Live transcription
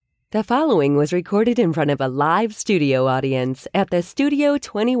The following was recorded in front of a live studio audience at the Studio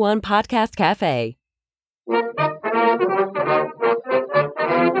 21 Podcast Cafe.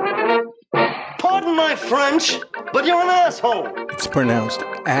 Pardon my French, but you're an asshole. It's pronounced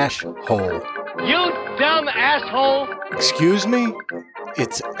Ashhole. You dumb asshole! Excuse me?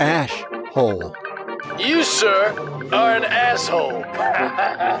 It's Ashhole. You, sir, are an asshole.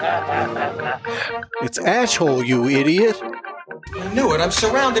 It's Ashhole, you idiot. I knew it. I'm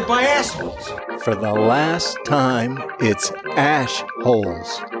surrounded by assholes. For the last time, it's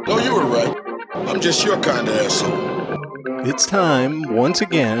Ashholes. No, you were right. I'm just your kind of asshole. It's time, once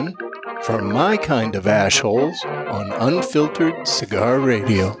again, for my kind of Ashholes on Unfiltered Cigar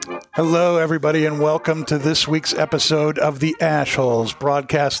Radio. Hello, everybody, and welcome to this week's episode of the Ashholes,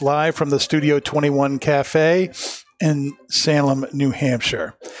 broadcast live from the Studio 21 Cafe in Salem, New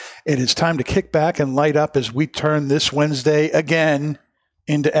Hampshire. It is time to kick back and light up as we turn this Wednesday again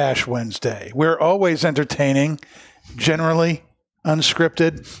into Ash Wednesday. We're always entertaining, generally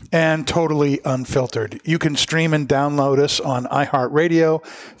unscripted, and totally unfiltered. You can stream and download us on iHeartRadio,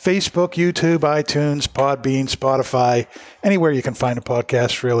 Facebook, YouTube, iTunes, Podbean, Spotify, anywhere you can find a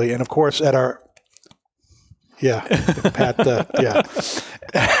podcast, really. And, of course, at our at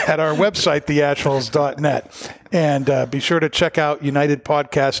our website, theashholes.net. And be sure to check out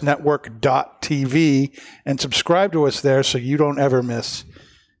UnitedPodcastNetwork.tv and subscribe to us there so you don't ever miss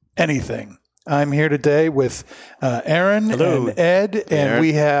anything. I'm here today with Aaron Hello. and Ed, and Aaron.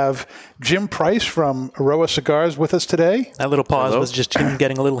 we have Jim Price from Aroa Cigars with us today. That little pause was just Jim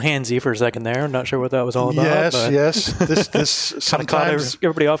getting a little handsy for a second there. I'm not sure what that was all about. Yes. This sometimes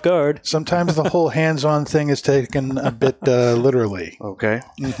everybody off guard. Sometimes the whole hands-on thing is taken a bit literally. Okay.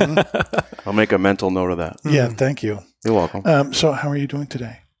 Mm-hmm. I'll make a mental note of that. Yeah, thank you. You're welcome. So how are you doing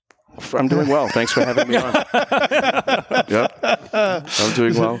today? I'm doing well. Thanks for having me on. Yep. I'm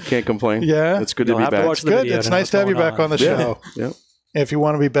doing well. Can't complain. Yeah. It's good to be back. It's good. It's nice to have you back on the show. Yep. If you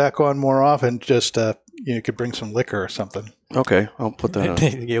want to be back on more often, just you could bring some liquor or something. Okay. I'll put that on.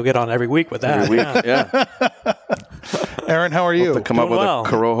 You'll get on every week with that. Every week. Yeah. Aaron, how are you? We'll have to come up with a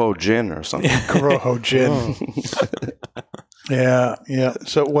Corojo gin or something. Corojo gin. Yeah.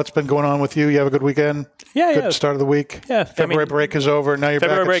 So what's been going on with you? You have a good weekend? Yeah. Start of the week? Yeah. February break is over. Now you're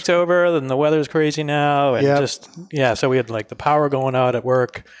February back. break's over, then the weather's crazy now. And so we had like the power going out at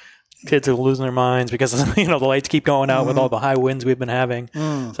work. Kids are losing their minds because the lights keep going out with all the high winds we've been having.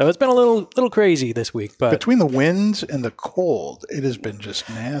 So it's been a little crazy this week. But between the winds and the cold, it has been just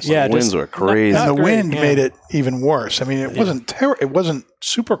nasty. Yeah, the winds are crazy. And the wind made it even worse. I mean, it wasn't it wasn't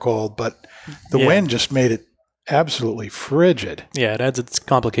super cold, but the wind just made it absolutely frigid. Yeah, it adds its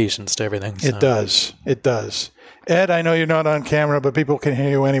complications to everything. So. It does. Ed, I know you're not on camera, but people can hear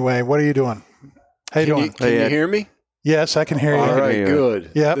you anyway. What are you doing? How you doing? Can you hear me? Yes, I can hear you. All right, good.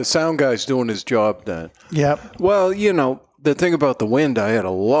 Yep. The sound guy's doing his job then. Yep. Well, the thing about the wind, I had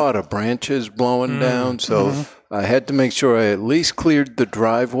a lot of branches blowing down, so I had to make sure I at least cleared the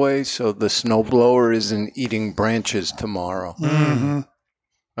driveway so the snowblower isn't eating branches tomorrow. Mm-hmm.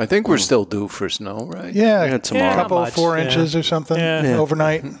 I think we're still due for snow, right? Yeah, tomorrow. A couple 4 inches or something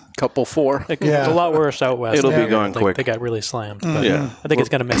overnight. Couple 4. It's a lot worse out west. It'll be going quick. They got really slammed. But Yeah. I think it's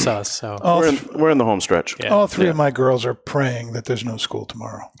going to miss us. So We're in the home stretch. Yeah. All three of my girls are praying that there's no school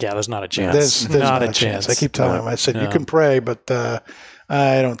tomorrow. Yeah, there's not a chance. There's not a chance. I keep telling them. I said, you can pray, but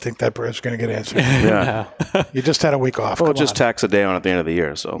I don't think that prayer is going to get answered. Yeah. You just had a week off. Well, just tax a day on at the end of the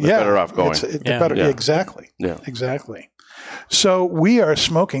year, so they're better off going. Exactly. Yeah. Exactly. So we are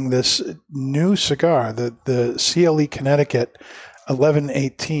smoking this new cigar, the CLE Connecticut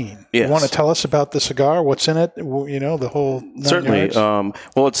 1118. Yes. You want to tell us about the cigar? What's in it? The whole 9 Certainly. yards?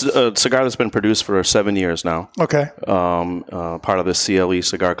 Well, it's a cigar that's been produced for 7 years now. Okay. Part of the CLE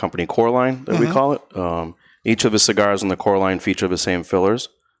cigar company core line that we call it. Each of the cigars in the core line feature the same fillers.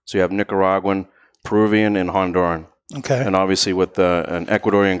 So you have Nicaraguan, Peruvian, and Honduran. Okay. And obviously with an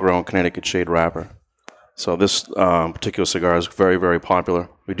Ecuadorian grown Connecticut shade wrapper. So this particular cigar is very, very popular.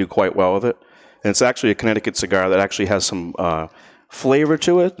 We do quite well with it. And it's actually a Connecticut cigar that actually has some flavor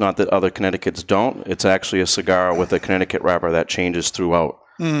to it. Not that other Connecticut's don't. It's actually a cigar with a Connecticut wrapper that changes throughout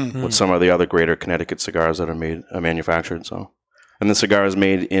with some of the other greater Connecticut cigars that are manufactured. And the cigar is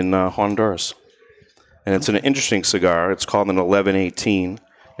made in Honduras. And it's an interesting cigar. It's called an 1118.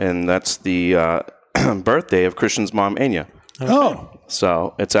 And that's the birthday of Christian's mom, Enya. Okay. Oh.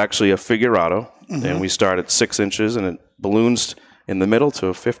 So it's actually a figurado. And we start at 6 inches, and it balloons in the middle to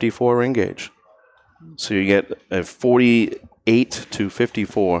a 54 ring gauge. So you get a 48 to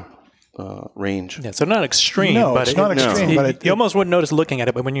 54 range. Yeah, so not extreme. No, but it's not extreme. But you almost wouldn't notice looking at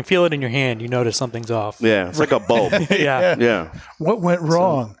it, but when you feel it in your hand, you notice something's off. Yeah, it's like a bulb. Yeah. What went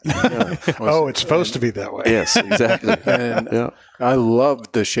wrong? Oh, it's supposed to be that way. Yes, exactly. And I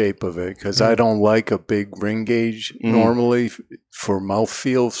love the shape of it because I don't like a big ring gauge normally for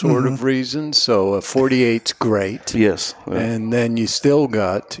mouthfeel sort of reasons. So a 48's great. Yes. And then you still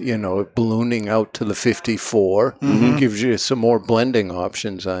got, it ballooning out to the 54. Gives you some more blending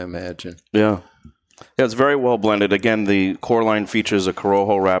options, I imagine. Yeah. Yeah, it's very well blended. Again, the core line features a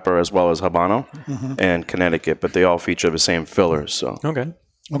Corojo wrapper as well as Habano and Connecticut, but they all feature the same fillers. So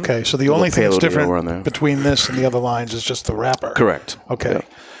Okay, so the only thing that's different between this and the other lines is just the wrapper. Correct. Okay.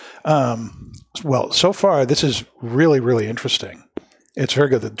 Yeah. Well, so far, this is really, really interesting. It's very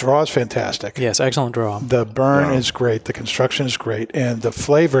good. The draw is fantastic. Yes, excellent draw. The burn is great. The construction is great. And the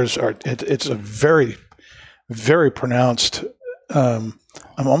flavors are, it's a very, very pronounced, I'm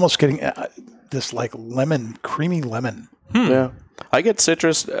almost getting this like lemon, creamy lemon. Yeah. I get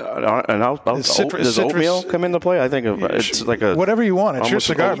citrus, and does oatmeal come into play? I think it's like a... Whatever you want. It's your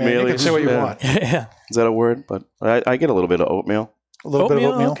cigar, man. You can say what you want. Yeah. Is that a word? But I get a little bit of oatmeal. A little bit of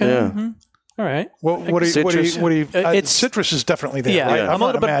oatmeal? Okay. Yeah. Mm-hmm. All right. Well, what do you citrus is definitely there, right? I'm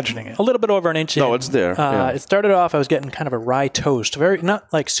not imagining it. A little bit over an inch in. No, it's there. It started off, I was getting kind of a rye toast.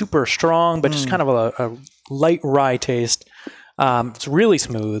 Not like super strong, but just kind of a light rye taste. It's really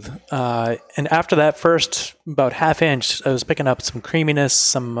smooth. And after that first about half inch, I was picking up some creaminess,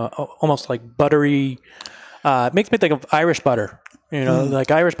 some almost like buttery. It makes me think of Irish butter. Like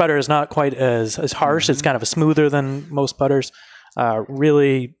Irish butter is not quite as harsh. It's kind of smoother than most butters.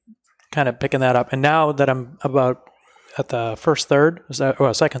 Really kind of picking that up. And now that I'm about at the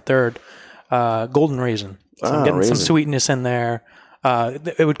second third, golden raisin. So I'm getting some sweetness in there.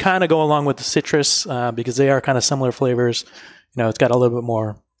 It would kind of go along with the citrus because they are kind of similar flavors. It's got a little bit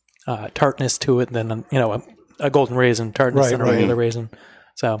more tartness to it than, a golden raisin tartness than a regular raisin.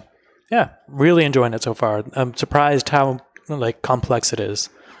 So, yeah, really enjoying it so far. I'm surprised how, complex it is.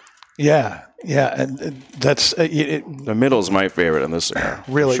 Yeah, and that's... the middle is my favorite in this cigar.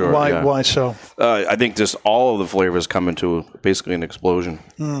 Really? Sure, Why so? I think just all of the flavors come into basically an explosion.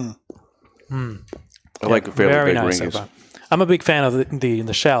 I like a fairly big ring. I'm a big fan of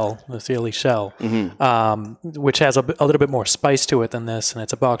the shell, the CLE shell, which has a little bit more spice to it than this, and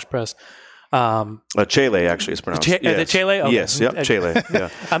it's a box press. Chile, actually, is pronounced. The Chile? Okay. Yes, yep, Chile. Yeah.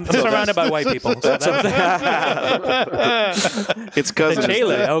 I'm surrounded by white people. So it's because the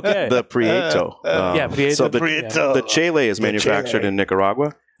Chile, okay. The Prieto. Prieto. So the Chile is manufactured in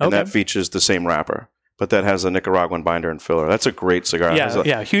Nicaragua, and that features the same wrapper. But that has a Nicaraguan binder and filler. That's a great cigar.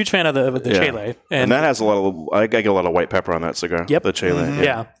 Huge fan of the Chile. And that has a lot of, I get a lot of white pepper on that cigar. Yep. The Chile.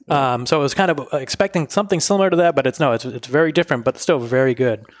 So I was kind of expecting something similar to that, but it's very different, but still very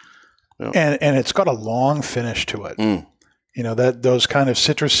good. Yeah. And it's got a long finish to it. Those kind of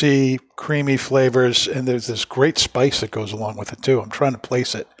citrusy, creamy flavors, and there's this great spice that goes along with it too. I'm trying to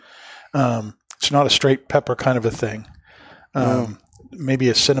place it. It's not a straight pepper kind of a thing. Maybe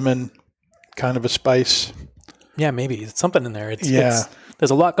a cinnamon kind of a spice. Yeah, maybe it's something in there. There's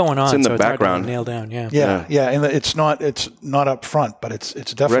a lot going on. It's in the it's background. Hard to nail down. And it's not up front, but it's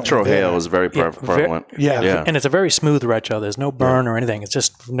definitely retro there. hail is very prevalent. And it's a very smooth retro. There's no burn or anything. It's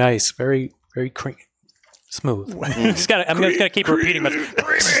just nice, very very smooth. I'm just gonna keep repeating, but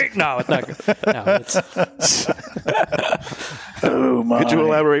no, it's not good. No, it's. Oh my! Could you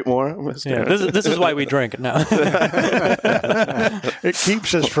elaborate more? Yeah, this is why we drink now. It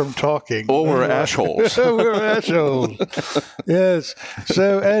keeps us from talking. Oh, we're ashholes. We're ashholes. Yes.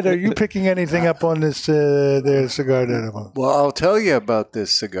 So, Ed, are you picking anything up on this their cigar? Well, I'll tell you about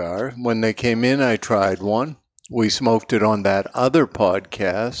this cigar. When they came in, I tried one. We smoked it on that other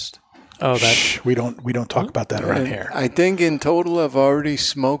podcast. Oh, we don't talk about that around here. I think in total I've already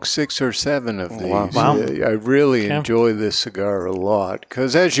smoked 6 or 7 of these. Wow. I really enjoy this cigar a lot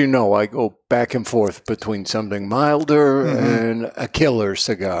because, as you know, I go back and forth between something milder and a killer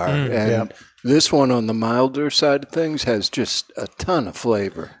cigar. This one on the milder side of things has just a ton of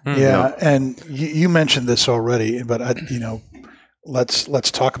flavor. Yeah, and you mentioned this already, but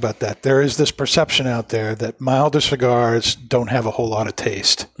let's talk about that. There is this perception out there that milder cigars don't have a whole lot of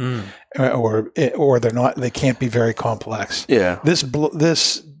taste, or they can't be very complex. Yeah, this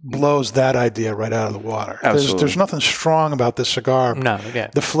blows that idea right out of the water. There's nothing strong about this cigar. No,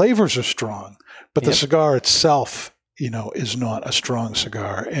 the flavors are strong, but the cigar itself, is not a strong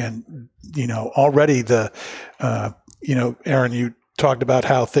cigar. And already Aaron, you talked about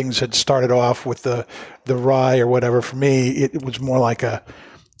how things had started off with the rye or whatever. For me, it was more like a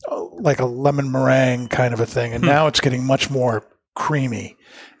lemon meringue kind of a thing, and now it's getting much more creamy,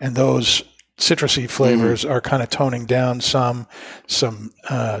 and those citrusy flavors are kind of toning down some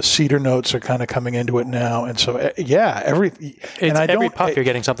cedar notes are kind of coming into it now, and so every puff you're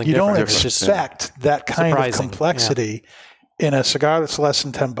getting something you different. don't expect that kind of complexity in a cigar that's less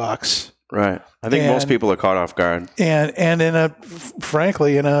than $10. Right. I think most people are caught off guard. And in a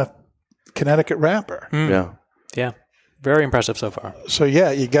Connecticut wrapper. Yeah. Very impressive so far. So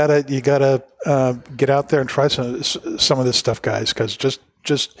you gotta get out there and try some of this stuff, guys, because just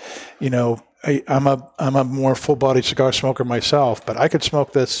I'm a more full-bodied cigar smoker myself, but I could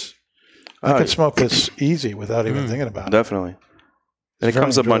smoke this. I could smoke this easy without even thinking about it. Definitely. And it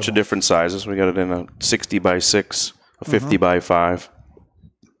comes a bunch of different sizes. We got it in a 60 by 6, a 50 by 5,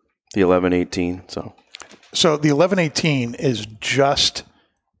 the 1118. So the 1118 is just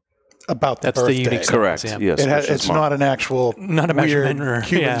about the birthday. The unique size. Correct. Yeah. Yes. It's not an actual weird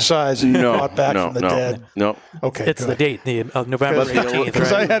human size and brought back from the dead. No. Okay. It's the date, November 18th.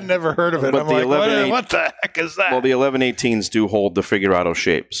 Because I had never heard of it. But I'm like, what the heck is that? Well, the 1118s do hold the figurado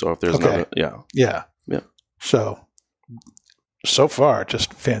shape. So if there's another, Yeah. So far,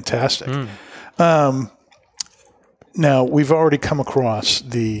 just fantastic. Now, we've already come across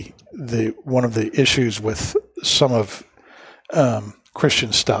the one of the issues with some of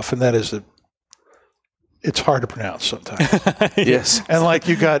Christian stuff, and that is that it's hard to pronounce sometimes. Yes. And like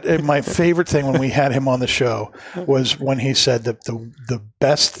you got, my favorite thing when we had him on the show was when he said that the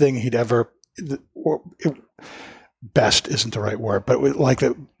best thing he'd ever, best isn't the right word, but like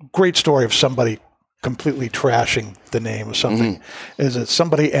a great story of somebody completely trashing the name of something is that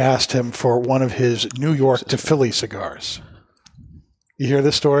somebody asked him for one of his New York to Philly cigars. You hear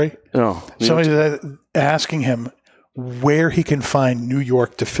this story? No. Somebody asking him where he can find New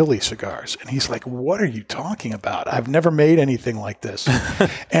York to Philly cigars. And he's like, what are you talking about? I've never made anything like this.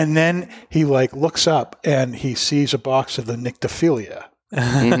 And then he looks up and he sees a box of the Nyctophilia,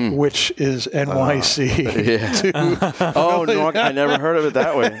 which is NYC. No, I never heard of it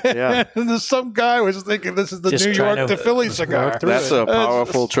that way. Yeah. And some guy was thinking this is the New York to Philly cigar. That's a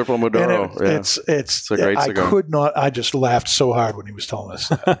powerful triple Maduro. It's a great cigar. I just laughed so hard when he was telling us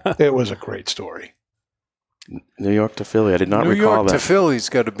that. It was a great story. New York to Philly. I did not recall that. New York to Philly's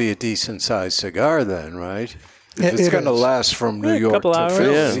got to be a decent sized cigar then, right? If it's going to last from New York to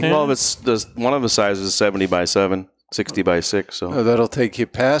Philly. Yeah. Well, there's one of the sizes is 70 by 7, 60 by 6. So that'll take you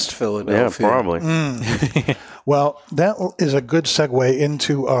past Philadelphia. Yeah, probably. Well, that is a good segue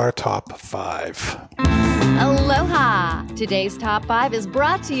into our top 5. Aloha! Today's top 5 is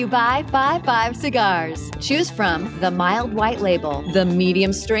brought to you by 55 Cigars. Choose from the mild white label, the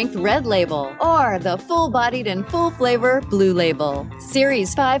medium strength red label, or the full-bodied and full-flavor blue label.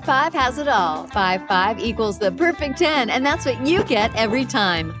 Series 55 has it all. 55 equals the perfect 10, and that's what you get every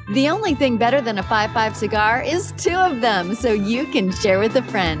time. The only thing better than a 55 cigar is 2 of them, so you can share with a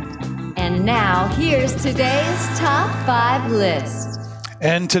friend. And now, here's today's top 5 list.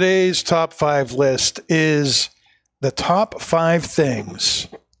 And today's top 5 list is the top 5 things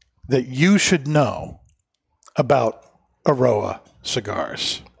that you should know about Aroa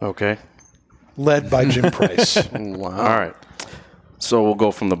cigars. Okay. Led by Jim Price. Wow. All right. So we'll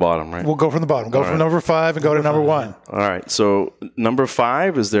go from the bottom, right? We'll go from the bottom. Go from number 5 and go to number 1. All right. So number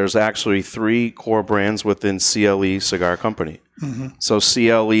 5 is there's actually 3 core brands within CLE Cigar Company. So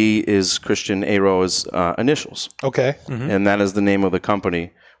CLE is Christian Aroa's initials. Okay. And that is the name of the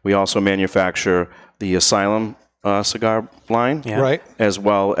company. We also manufacture the Asylum cigar line. Yeah. Right. As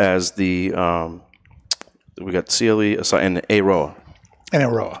well as the, we got CLE and Aroa. And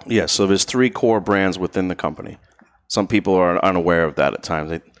Aroa. Yes. So there's 3 core brands within the company. Some people are unaware of that at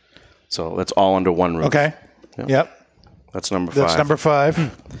times. So that's all under one roof. Okay. Yep. That's number 5. That's number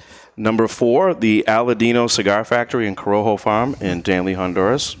 5. Number 4, the Aladino Cigar Factory in Corojo Farm in Danley,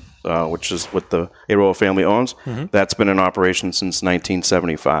 Honduras, which is what the Aroa family owns. That's been in operation since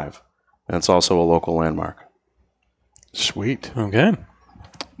 1975. And it's also a local landmark. Sweet. Okay.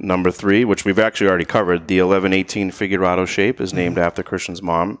 Number 3, which we've actually already covered, the 1118 Figurado shape is named after Christian's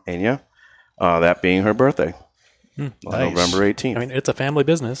mom, Enya, that being her birthday. Nice. November 18th. I mean, it's a family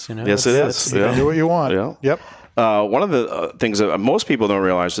business, you know. Yes, it is. You can do what you want. Yeah. Yep. One of the things that most people don't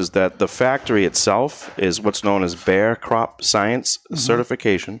realize is that the factory itself is what's known as Bayer Crop Science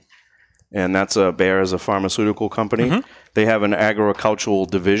certification. And that's Bayer is a pharmaceutical company. They have an agricultural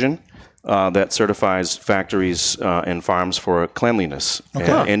division that certifies factories and farms for cleanliness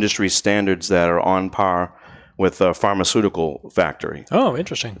and industry standards that are on par with a pharmaceutical factory. Oh,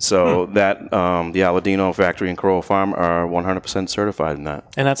 interesting. So that the Aladino factory and Corolla Farm are 100% certified in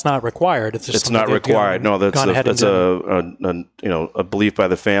that. And that's not required. It's not required. No, that's a belief by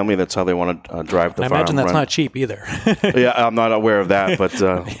the family. That's how they want to drive the farm. I imagine that's not cheap either. Yeah, I'm not aware of that, but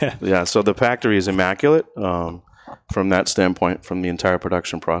yeah. So the factory is immaculate from that standpoint, from the entire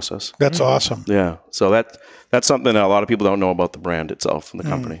production process. That's awesome. Yeah. So that's something that a lot of people don't know about the brand itself and the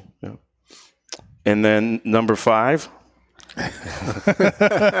company. Yeah. And then number 5.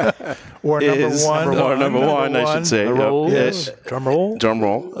 or number one, I should say. Yes. Drum roll.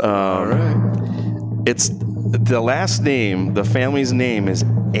 All right. It's the last name, the family's name is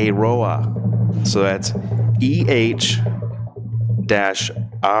Aroa. So that's EH-ROW-AH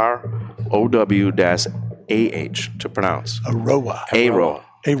to pronounce. Aroa.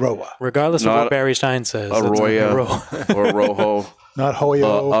 Regardless of what Barry Stein says. Arroya or Rojo. Not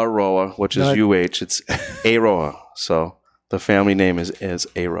Hoyo. Aroa, which is UH. It's Aroa. So the family name is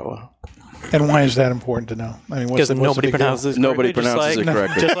Aroa. And why is that important to know? I mean, because nobody pronounces it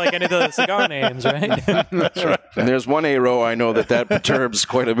correctly, just like any of the cigar names, right? That's right. And there's one Aroa I know that perturbs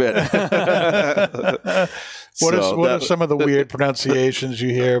quite a bit. What are some of the weird pronunciations you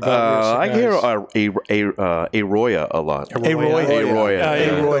hear about? I hear Aroya a lot. Aroya.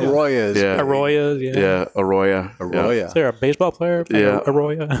 Aroya. Is there a baseball player?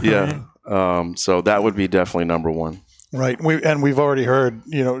 Aroya. Yeah. So that would be definitely number 1. Right. We've already heard,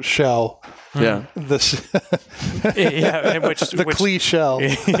 Shell. Yeah. Which CLE shell.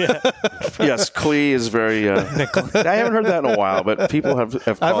 Yes, CLE is very. I haven't heard that in a while, but people have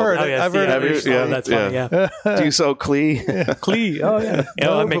called I've heard it. I've heard it. Yeah, that's funny. Yeah. Do you sell CLE? CLE. Oh yeah.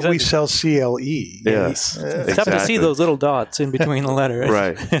 No, but we sell CLE. Yes. It's tough to see those little dots in between the letters.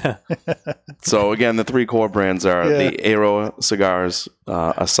 Right. So again, the 3 core brands are the Aroa Cigars,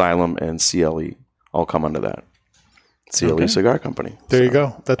 Asylum, and CLE. All come under that. CLE Cigar Company. There you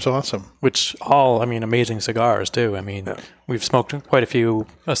go. That's awesome. Which all, amazing cigars too. We've smoked quite a few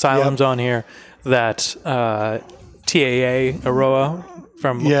Asylums on here. That TAA Aroa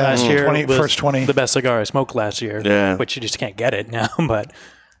from last year was first 20. The best cigar I smoked last year. Yeah. Which you just can't get it now, but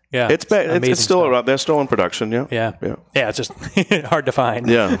yeah, it's still around. They're still in production. Yeah. It's just hard to find.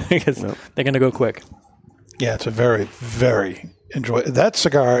 Yeah, because they're going to go quick. Yeah, it's a very, very enjoyable. That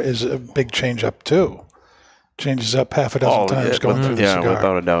cigar is a big change up too. Changes up half a dozen times going through the cigar. Yeah,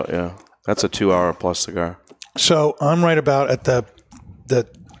 without a doubt. Yeah, that's a 2-hour plus cigar. So I'm right about at the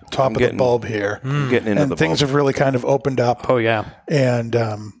top of the bulb here. Getting into the things bulb. have really kind of opened up. Oh yeah. And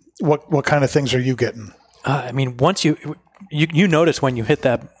what kind of things are you getting? Once you notice when you hit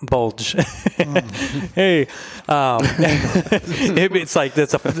that bulge. Hey, it's like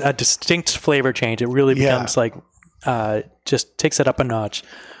there's a distinct flavor change. It really becomes just takes it up a notch.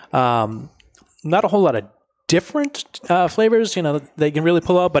 Not a whole lot of different flavors, they can really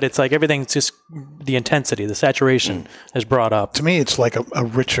pull out, but it's like everything's just the intensity, the saturation is brought up. To me, it's like a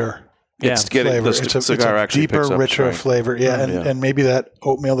richer flavor. It's a deeper, richer flavor. Yeah, and maybe that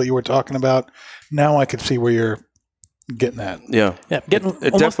oatmeal that you were talking about, now I could see where you're getting that. Yeah.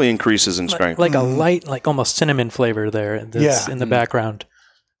 It definitely increases in strength. Like a light, like almost cinnamon flavor there in the background.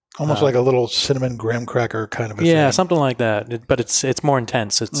 Almost like a little cinnamon graham cracker kind of a thing. Yeah, something like that. But it's more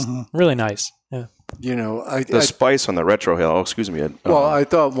intense. It's really nice. Yeah. The spice on the retro hill. Oh, excuse me. I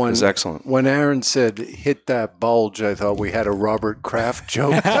thought is excellent. When Aaron said "hit that bulge," I thought we had a Robert Kraft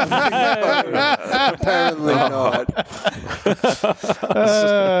joke. Apparently not.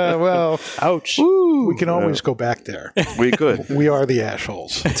 Well, ouch. Woo. We can always go back there. We could. We are the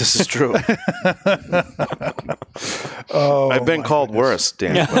Ashholes. This is true. I've been called worse,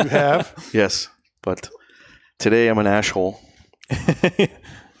 Dan. You have? Yes, but today I'm an Ashhole.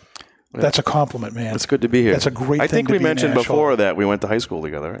 That's a compliment, man. It's good to be here. That's a great thing. I think we mentioned before that we went to high school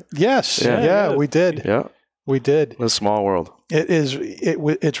together, right? Yes. Yeah, we did. Yeah. We did. It's a small world. It is.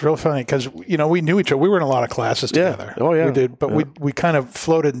 It's real funny because, we knew each other. We were in a lot of classes together. Oh, yeah. We did. But we kind of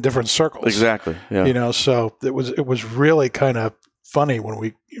floated in different circles. Exactly. Yeah. So it was really kind of funny when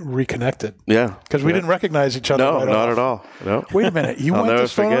we reconnected. Yeah. Because we didn't recognize each other. No, not at all. No. Wait a minute. You went to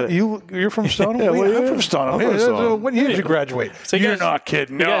Stoneham? You're from Stoneham? I'm from Stoneham. When did you graduate? So you're not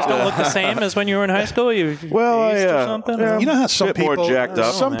kidding. You guys don't look the same as when you were in high school? Or something? You know how some people more jacked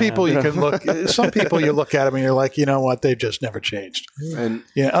up. Some people you can look. Some people you look at them and you're like, you know what? They've just never changed. And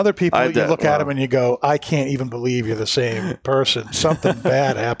other people you look at them and you go, I can't even believe you're the same person. Something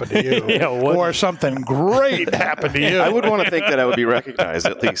bad happened to you, or something great happened to you. I would want to think that I would be recognized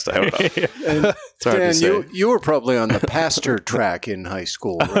at at least. I don't know. And It's hard to Dan, say. you were probably on the pasture track in high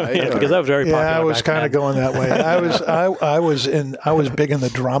school, right? Yeah, because that was very popular. Yeah, I was back kind then. of going that way. I was big in the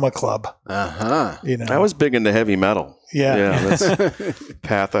drama club. Uh-huh. You know, I was big into heavy metal. Yeah. That's the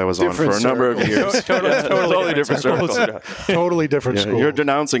path I was Different on for a number of circle. years. Totally different circles. totally different Yeah, school. you're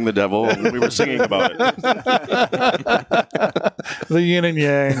denouncing the devil, and we were singing about it. The yin and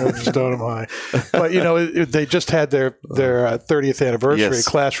yang of Stonemai. But they just had their 30th anniversary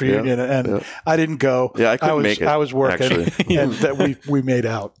class reunion, and I didn't go. Yeah, I couldn't make it. I was working, actually. and that we made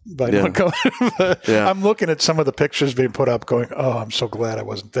out by Yeah. not going. Yeah. I'm looking at some of the pictures being put up, going, "Oh, I'm so glad I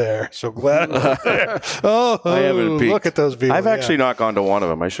wasn't there. So glad I wasn't there. Oh, I haven't peeked. look at those people. I've actually not gone to one of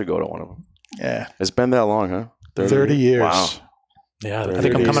them. I should go to one of them. Yeah, It's been that long, huh? 30 years. Wow. Yeah, I 30 think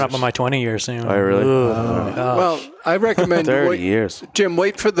I'm coming years. up on my 20 years soon. Oh, really? Ugh. Well, I recommend 30 years. Jim,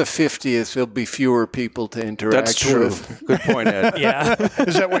 wait for the 50th. There'll be fewer people to interact That's true. with. Good point, Ed. Yeah.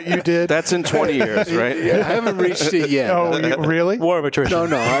 Is that what you did? That's in 20 years, right? Yeah, I haven't reached it yet. Oh, really? War of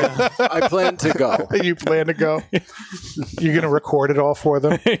attrition. No, I plan to go. You plan to go? You're going to record it all for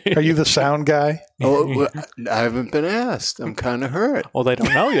them? Are you the sound guy? Oh, I haven't been asked. I'm kind of hurt. Well, they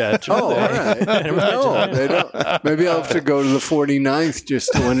don't know yet. should Oh, all they? right. No, they don't. Maybe I'll have to go to the 49th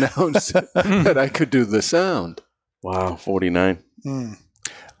just to announce that I could do the sound. Wow, 49.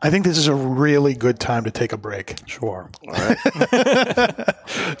 I think this is a really good time to take a break. Sure. All right.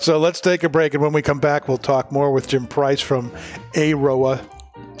 So let's take a break, and when we come back, we'll talk more with Jim Price from Aroa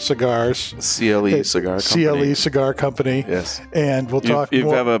Cigars. CLE Cigar Company. CLE Cigar Company. Yes. And we'll talk You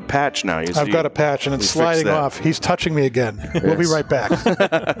more. have a patch now. I've got a patch, and it's sliding off. He's touching me again. We'll be right back.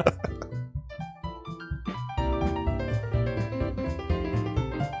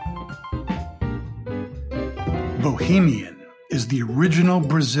 Bohemian is the original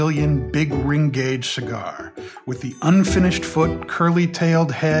Brazilian big ring gauge cigar with the unfinished foot,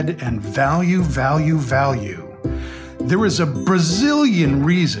 curly-tailed head, and value. There is a Brazilian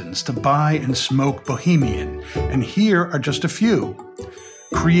reasons to buy and smoke Bohemian, and here are just a few.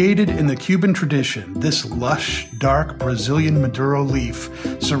 Created in the Cuban tradition, this lush, dark Brazilian Maduro leaf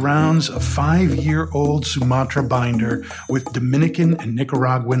surrounds a 5-year-old Sumatra binder with Dominican and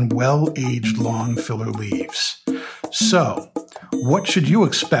Nicaraguan well-aged long filler leaves. So, what should you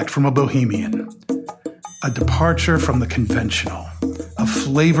expect from a Bohemian? A departure from the conventional, a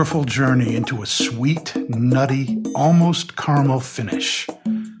flavorful journey into a sweet, nutty, almost caramel finish.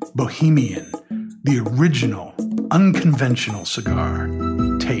 Bohemian, the original, unconventional cigar.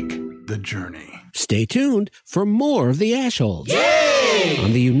 Take the journey. Stay tuned for more of the Ashholes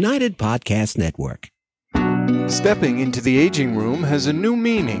on the United Podcast Network. Stepping into the aging room has a new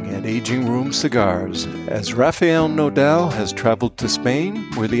meaning at Aging Room Cigars, as Rafael Nodal has traveled to Spain,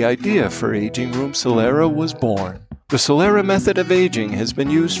 where the idea for Aging Room Solera was born. The Solera method of aging has been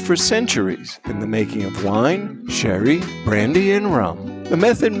used for centuries in the making of wine, sherry, brandy, and rum. The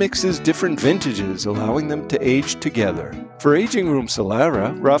method mixes different vintages, allowing them to age together. For Aging Room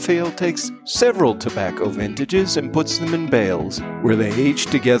Solera, Rafael takes several tobacco vintages and puts them in bales, where they age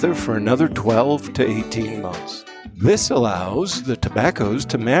together for another 12 to 18 months. This allows the tobaccos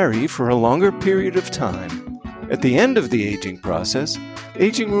to marry for a longer period of time. At the end of the aging process,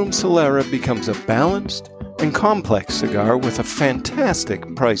 Aging Room Solera becomes a balanced and complex cigar with a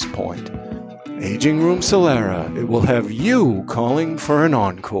fantastic price point. Aging Room Solera, it will have you calling for an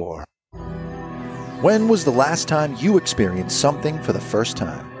encore. When was the last time you experienced something for the first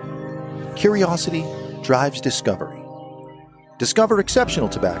time? Curiosity drives discovery. Discover exceptional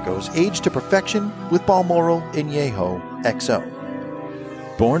tobaccos aged to perfection with Balmoral Añejo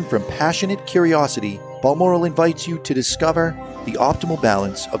XO. Born from passionate curiosity, Balmoral invites you to discover the optimal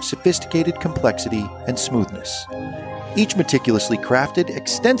balance of sophisticated complexity and smoothness. Each meticulously crafted,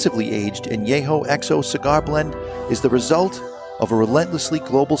 extensively aged Añejo XO cigar blend is the result of a relentlessly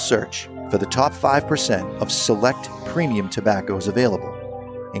global search for the top 5% of select premium tobaccos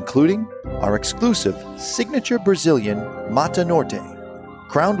available, including our exclusive signature Brazilian Mata Norte.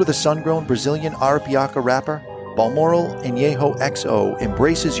 Crowned with a sun-grown Brazilian Arapiaca wrapper, Balmoral Añejo XO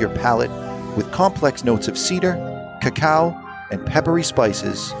embraces your palate with complex notes of cedar, cacao, and peppery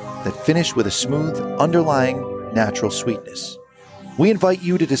spices that finish with a smooth, underlying, natural sweetness. We invite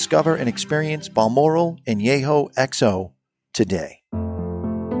you to discover and experience Balmoral Añejo XO today.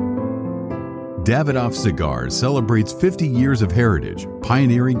 Davidoff Cigars celebrates 50 years of heritage,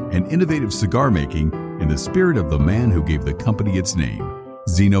 pioneering, and innovative cigar making in the spirit of the man who gave the company its name,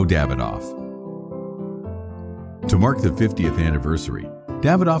 Zino Davidoff. To mark the 50th anniversary,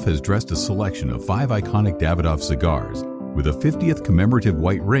 Davidoff has dressed a selection of 5 iconic Davidoff cigars with a 50th commemorative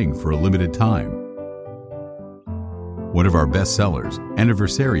white ring for a limited time. One of our best sellers,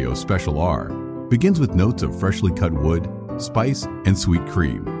 Anniversario Special R, begins with notes of freshly cut wood, spice, and sweet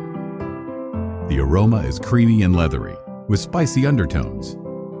cream. The aroma is creamy and leathery, with spicy undertones.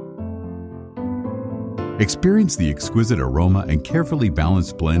 Experience the exquisite aroma and carefully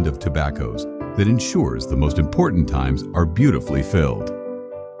balanced blend of tobaccos that ensures the most important times are beautifully filled.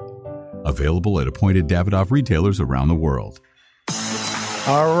 Available at appointed Davidoff retailers around the world.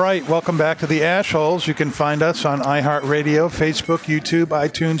 All right, welcome back to the Ashholes. You can find us on iHeartRadio, Facebook, YouTube,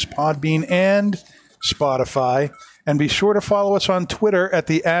 iTunes, Podbean, and Spotify. And be sure to follow us on Twitter at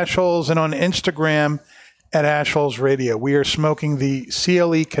the Ashholes and on Instagram at Ashholes Radio. We are smoking the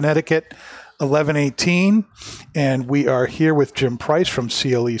CLE Connecticut 1118, and we are here with Jim Price from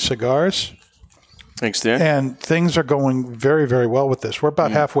CLE Cigars. Thanks, Dan. And things are going very, very well with this. We're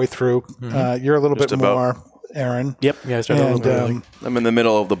about halfway through. You're a little Just bit about. more, Aaron. Yep. Yeah, I started a little early. I'm in the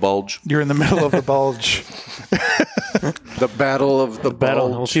middle of the bulge. You're in the middle of the bulge. The battle of the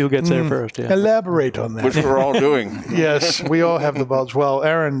bulge. We'll see who gets there first. Yeah. Elaborate on that. Which we're all doing. Yes, we all have the bulge. Well,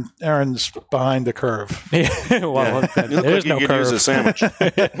 Aaron's behind the curve. Well, You look there's like no you could curve. use a sandwich.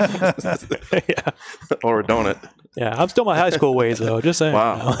 Or a donut. Yeah, I'm still my high school ways, though. Just saying.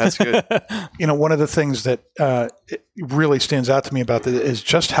 Wow, that's good. One of the things that it really stands out to me about this is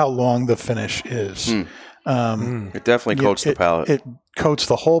just how long the finish is. It definitely coats the palate. It coats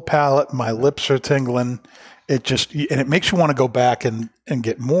the whole palate. My lips are tingling. And it makes you want to go back and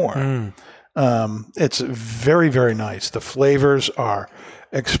get more. It's very, very nice. The flavors are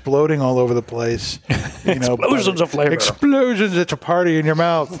exploding all over the place. Explosions of flavor. Explosions. It's a party in your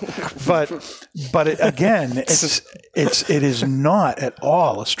mouth. But it is not at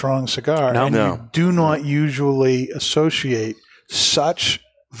all a strong cigar. No. And you do not usually associate such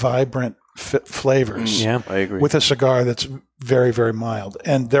vibrant flavors I agree. with a cigar that's very, very mild.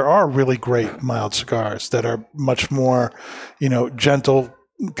 And there are really great mild cigars that are much more, gentle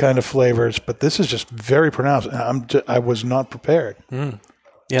kind of flavors. But this is just very pronounced. I was not prepared.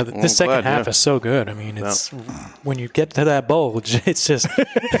 Yeah, this second half is so good. I mean, it's when you get to that bulge, it's just,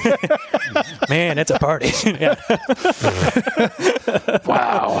 man, it's a party.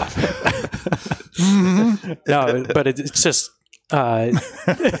 Wow. No, but it's just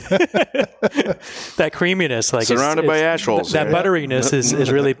that creaminess, like Surrounded by Ashholes. That butteriness is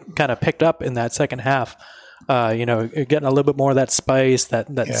really kind of picked up in that second half. You're getting a little bit more of that spice,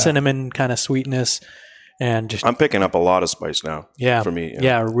 that cinnamon kind of sweetness. And just, I'm picking up a lot of spice now. Yeah, for me.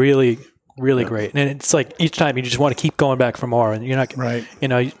 Yeah, really, really great. And it's like each time you just want to keep going back for more. And you're not right.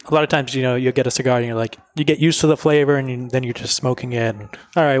 A lot of times you get a cigar and you're like you get used to the flavor and then you're just smoking it. And,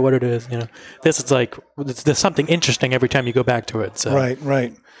 all right, what it is. This is like there's something interesting every time you go back to it. So.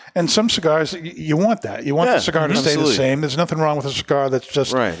 Right. And some cigars, you want that. You want the cigar to stay the same. There's nothing wrong with a cigar that's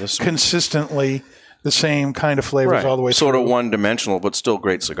just consistently the same kind of flavors all the way through. Sort of one-dimensional, but still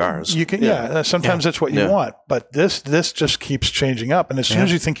great cigars. You can, sometimes that's what you want. But this just keeps changing up. And as soon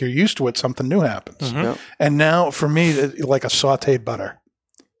as you think you're used to it, something new happens. And now, for me, like a sautéed butter.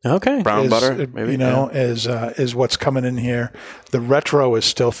 Okay. Brown butter, maybe. Is what's coming in here. The retro is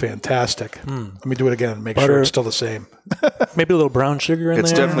still fantastic. Let me do it again and make sure it's still the same. Maybe a little brown sugar in there.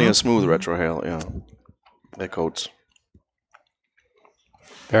 It's definitely a smooth retro hail, that coats.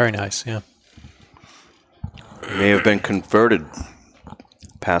 Very nice, yeah. May have been converted,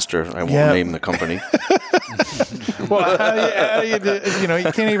 Pastor. I won't name the company. Well, how do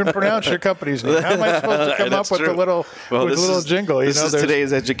you can't even pronounce your company's name. How am I supposed to come up with a little jingle? This is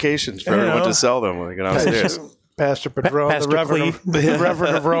today's education for everyone to sell them when they get downstairs. Pastor Padron, the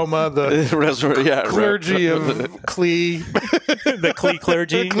Reverend of Roma, the clergy of CLE. The CLE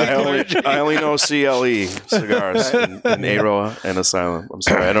clergy. I only know CLE cigars in Aroa and Asylum. I'm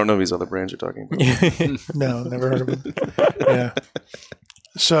sorry, I don't know these other brands you're talking about. No, never heard of them. Yeah.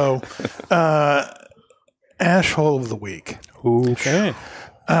 So, Ashhole of the Week. Okay.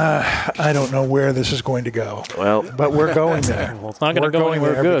 I don't know where this is going to go. Well, but we're going there. Well, it's not going to go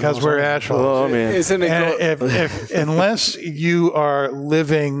anywhere good because we're Ashholes. Oh man! Isn't it? If unless you are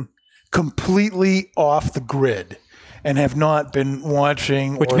living completely off the grid and have not been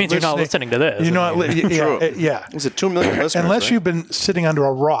watching, which means you're not listening to this. You're not. Yeah. Is it 2 million listeners? Unless you've been sitting under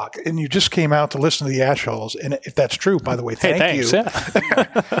a rock and you just came out to listen to the Ashholes, and if that's true, by the way, thank you.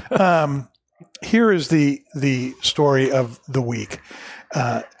 Yeah. Here is the story of the week.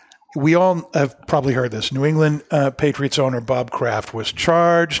 We all have probably heard this. New England Patriots owner Bob Kraft was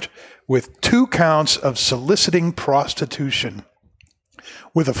charged with 2 counts of soliciting prostitution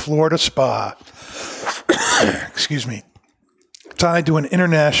with a Florida spa, tied to an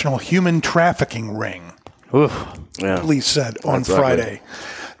international human trafficking ring, Oof. police said on Friday.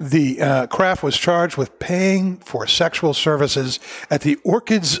 The Kraft was charged with paying for sexual services at the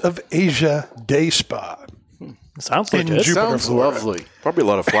Orchids of Asia Day Spa. Sounds in legit. Jupiter, Sounds Florida. lovely. Probably a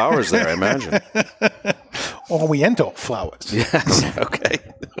lot of flowers there, I imagine. Oriental flowers. Yes. Okay.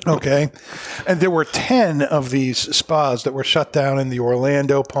 Okay. And there were 10 of these spas that were shut down in the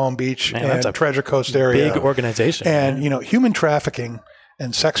Orlando, Palm Beach, that's and a Treasure Coast area. Big organization. And, human trafficking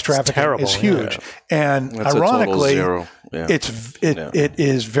and sex trafficking is huge. Yeah. And That's ironically, a total zero. Yeah. it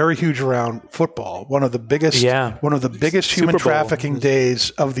is very huge around football. One of the biggest human trafficking days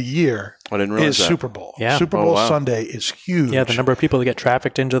of the year I didn't realize is that. Super Bowl. Yeah. Super Bowl Sunday is huge. Yeah, the number of people that get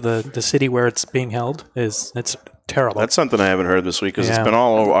trafficked into the city where it's being held it's terrible. That's something I haven't heard this week because it's been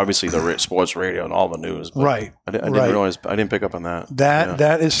all over, obviously, the sports radio and all the news. But Right. I didn't realize. I didn't pick up on that.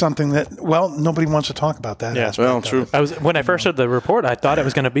 That is something that, nobody wants to talk about that. Yeah. Well, true. When I first heard the report, I thought it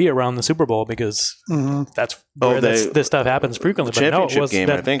was going to be around the Super Bowl because that's where this stuff happens frequently. But no, it was game,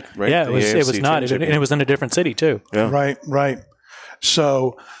 I think. Right? Yeah, The it was AFC not. And championship it was in a different city too. Yeah. Right.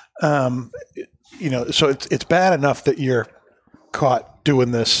 So, so it's bad enough that you're caught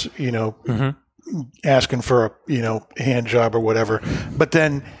doing this, asking for a, hand job or whatever, but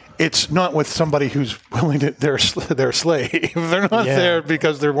then it's not with somebody who's willing to, they're a slave. They're not there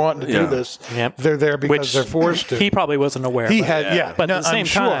because they're wanting to do this. Yep. They're there because they're forced to. He probably wasn't aware. He but, had, But at the same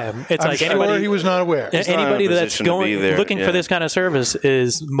time, it's I'm like sure anybody. he was not aware. Anybody that's looking for this kind of service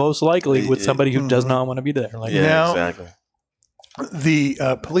is most likely with somebody who does not want to be there. Like, now, exactly.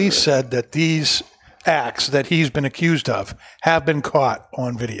 The police said that these acts that he's been accused of have been caught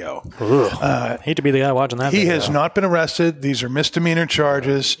on video. Hate to be the guy watching that. He has not been arrested. These are misdemeanor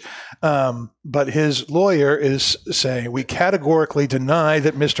charges. But his lawyer is saying, we categorically deny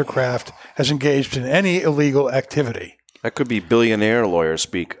that Mr. Kraft has engaged in any illegal activity. That could be billionaire lawyer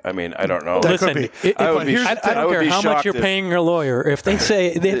speak. I mean, I don't know. That could be. I don't care how much you're paying your lawyer. If they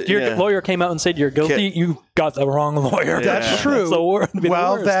say your lawyer came out and said you're guilty, you got the wrong lawyer. That's true.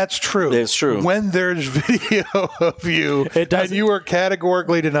 That's true. It's true. When there's video of you and you are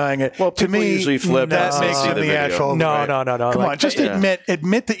categorically denying it, to me, usually flip that makes you the asshole. No. Come on, just admit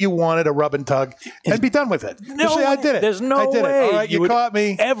that you wanted a rub and tug and be done with it. No, just say, I did it. There's no I did way it. All right, you caught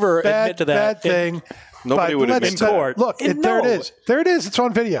me. Ever admit to that? Bad thing. Nobody would admit to court. Look, there it is. There it is. It's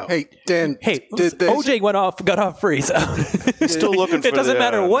on video. Hey, Dan. OJ got off free. So he's still looking for it doesn't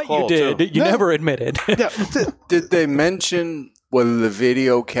matter what you did. Too. You never admitted. Did they mention whether the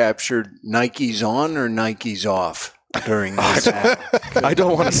video captured Nikes on or Nikes off during this act? I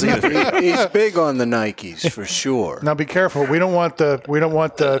don't want to see the video. He's big on the Nikes for sure. Now be careful. We don't want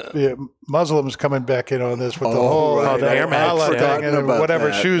the Muslims coming back in on this with the whole Air Max thing and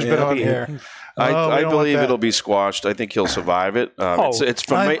whatever shoe's been on here. I believe it'll be squashed. I think he'll survive it. It's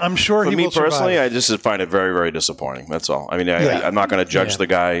from I'm sure he me will personally. survive. I just find it very, very disappointing. That's all. I mean, I'm not going to judge the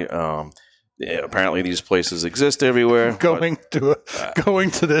guy. Apparently, these places exist everywhere. Going to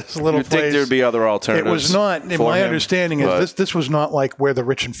this little you'd place. think there'd be other alternatives. It was not. My understanding is this was not like where the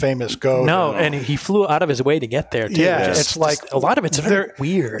rich and famous go. No, and he flew out of his way to get there. Too. Yeah, it's like a lot of it's very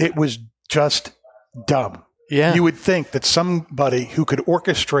weird. It was just dumb. Yeah. You would think that somebody who could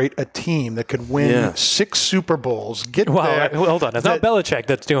orchestrate a team that could win 6 Super Bowls there. Hold on. It's not Belichick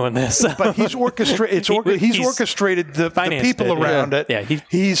that's doing this. But he's orchestrated. He's orchestrated the people around it. Yeah.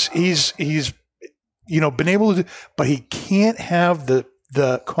 He's been able to, but he can't have the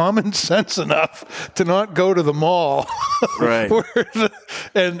common sense enough to not go to the mall, right?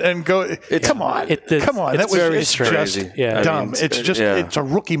 and go. Come on. That was very just dumb. It's a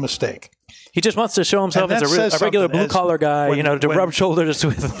rookie mistake. He just wants to show himself as a regular blue-collar guy, to rub shoulders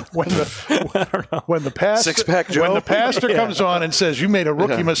with. When the pastor, Six-pack Joe? when the pastor comes on and says, you made a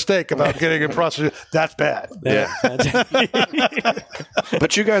rookie mistake about getting a prostitute, that's bad. Yeah.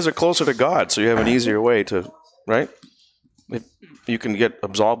 But you guys are closer to God, so you have an easier way to, right? You can get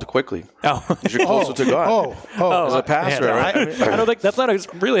absolved quickly. Oh, you're closer to God. As a pastor, right? I don't think that's not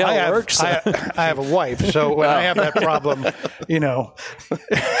really how it works. I have a wife, so when I have that problem,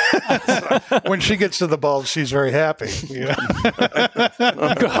 when she gets to the bulge, she's very happy.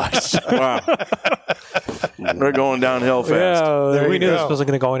 Oh gosh! Wow, we're going downhill fast. Yeah, we knew this wasn't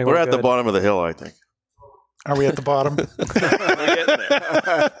going to go anywhere. We're at the bottom of the hill, I think. Are we at the bottom?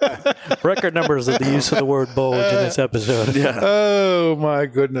 Record numbers of the use of the word bulge in this episode. Yeah. Oh my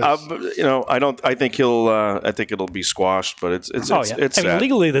goodness. I think he'll. I think it'll be squashed, but it's. I mean,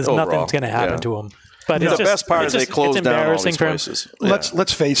 legally, there's nothing that's going to happen to him. But the best part is they closed down all these places.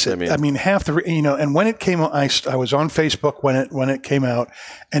 Let's face it. I mean, half the and when it came out, I was on Facebook when it came out,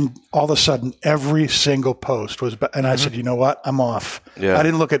 and all of a sudden every single post was, and I said, you know what, I'm off. Yeah. I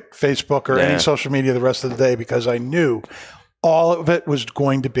didn't look at Facebook or any social media the rest of the day because I knew all of it was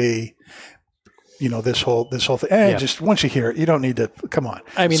going to be, this whole thing. And just once you hear it, you don't need to. Come on.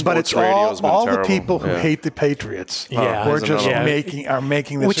 I mean, but it's all the people who hate the Patriots. We're just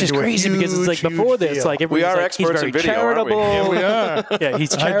making this, which is crazy because it's like before this, like we are experts in video, charitable. aren't we? Yeah, we are. Yeah,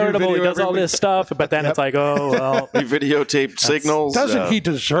 he's charitable. He does all this stuff, but then it's like, oh well, we videotape signals. Doesn't he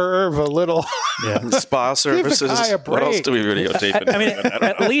deserve a little spa services? What else do we videotape? I mean,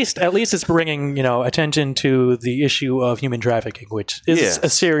 at least it's bringing attention to the issue of human trafficking, which is a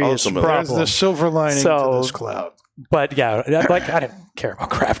serious problem. There's the silver lining to this cloud. But I didn't care about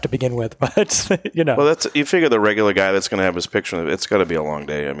craft to begin with, but Well, you figure the regular guy that's going to have his picture, it's got to be a long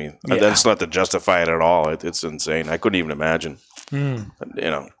day. I mean, that's not to justify it at all. It's insane. I couldn't even imagine.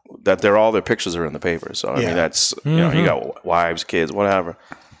 That all their pictures are in the paper. So I mean, that's you got wives, kids, whatever.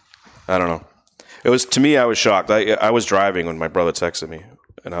 I don't know. It was, to me, I was shocked. I was driving when my brother texted me.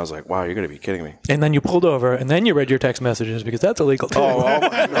 And I was like, wow, you're going to be kidding me. And then you pulled over, and then you read your text messages because that's illegal too. All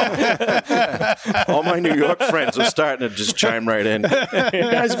my New York friends are starting to just chime right in. You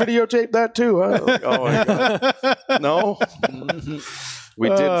guys videotaped that too, huh? Like, oh my God. No? We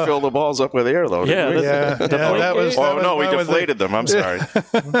did fill the balls up with air, though. Didn't we? We deflated them. I'm sorry.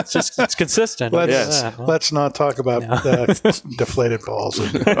 It's consistent. Let's not talk about deflated balls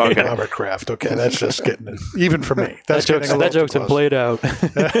and Robert Kraft. Okay, that's just getting it. Even for me. That joke's been played out.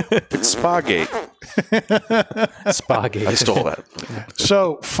 It's Spagate. Spagate. I stole that.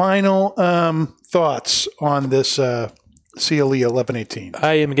 So, final thoughts on this CLE 1118.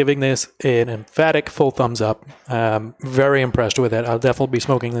 I am giving this an emphatic full thumbs up. Very impressed with it. I'll definitely be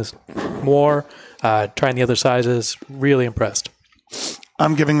smoking this more, trying the other sizes. Really impressed.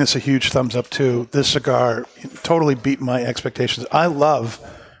 I'm giving this a huge thumbs up too. This cigar totally beat my expectations. I love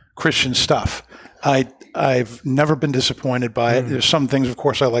Christian stuff. I've never been disappointed by it. There's some things, of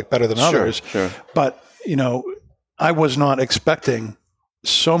course, I like better than others. Sure. But, I was not expecting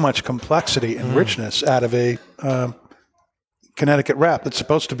so much complexity and richness out of a Connecticut wrap. It's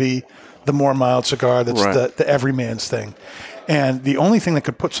supposed to be the more mild cigar that's the everyman's thing. And the only thing that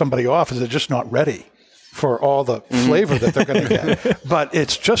could put somebody off is they're just not ready for all the flavor that they're going to get. But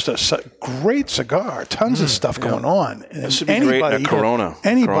it's just a great cigar. Tons of stuff going on. It should be great in a Corona.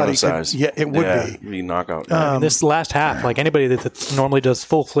 Anybody size. Yeah, it would be. It'd be knockout. This last half, like anybody that normally does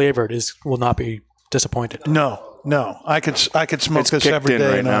full flavored will not be disappointed. No, I could smoke this every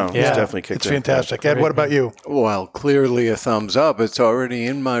day right now. Yeah, it's definitely kicked in. It's fantastic. Ed, what about you? Well, clearly a thumbs up. It's already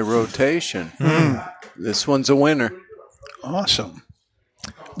in my rotation. This one's a winner. Awesome.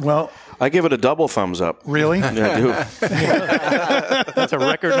 Well, I give it a double thumbs up. Really? Yeah, I do. That's a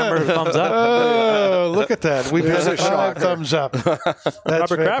record number of thumbs up. Oh, look at that. We've had 5 thumbs up. Robert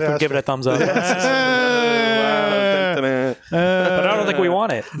Kraft would give it a thumbs up. But I don't think we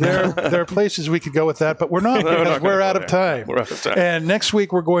want it. There are places we could go with that, but we're not because we're out of time. We're out of time. And next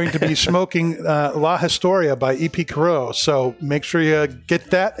week we're going to be smoking La Historia by E.P. Carrillo. So make sure you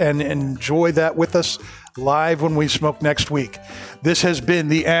get that and enjoy that with us live when we smoke next week. This has been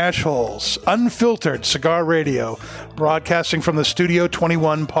the Ashholes Unfiltered Cigar Radio, broadcasting from the Studio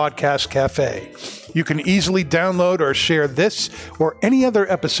 21 Podcast Cafe. You can easily download or share this or any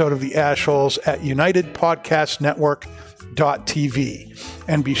other episode of the Ashholes at UnitedPodcastNetwork.tv.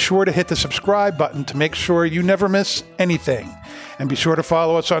 And be sure to hit the subscribe button to make sure you never miss anything. And be sure to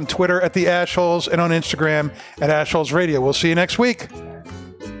follow us on Twitter at the Ashholes and on Instagram at Ashholes Radio. We'll see you next week.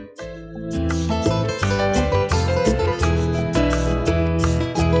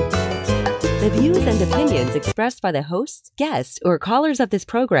 The views and opinions expressed by the hosts, guests, or callers of this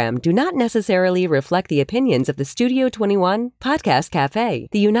program do not necessarily reflect the opinions of the Studio 21 Podcast Cafe,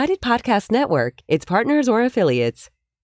 the United Podcast Network, its partners, or affiliates.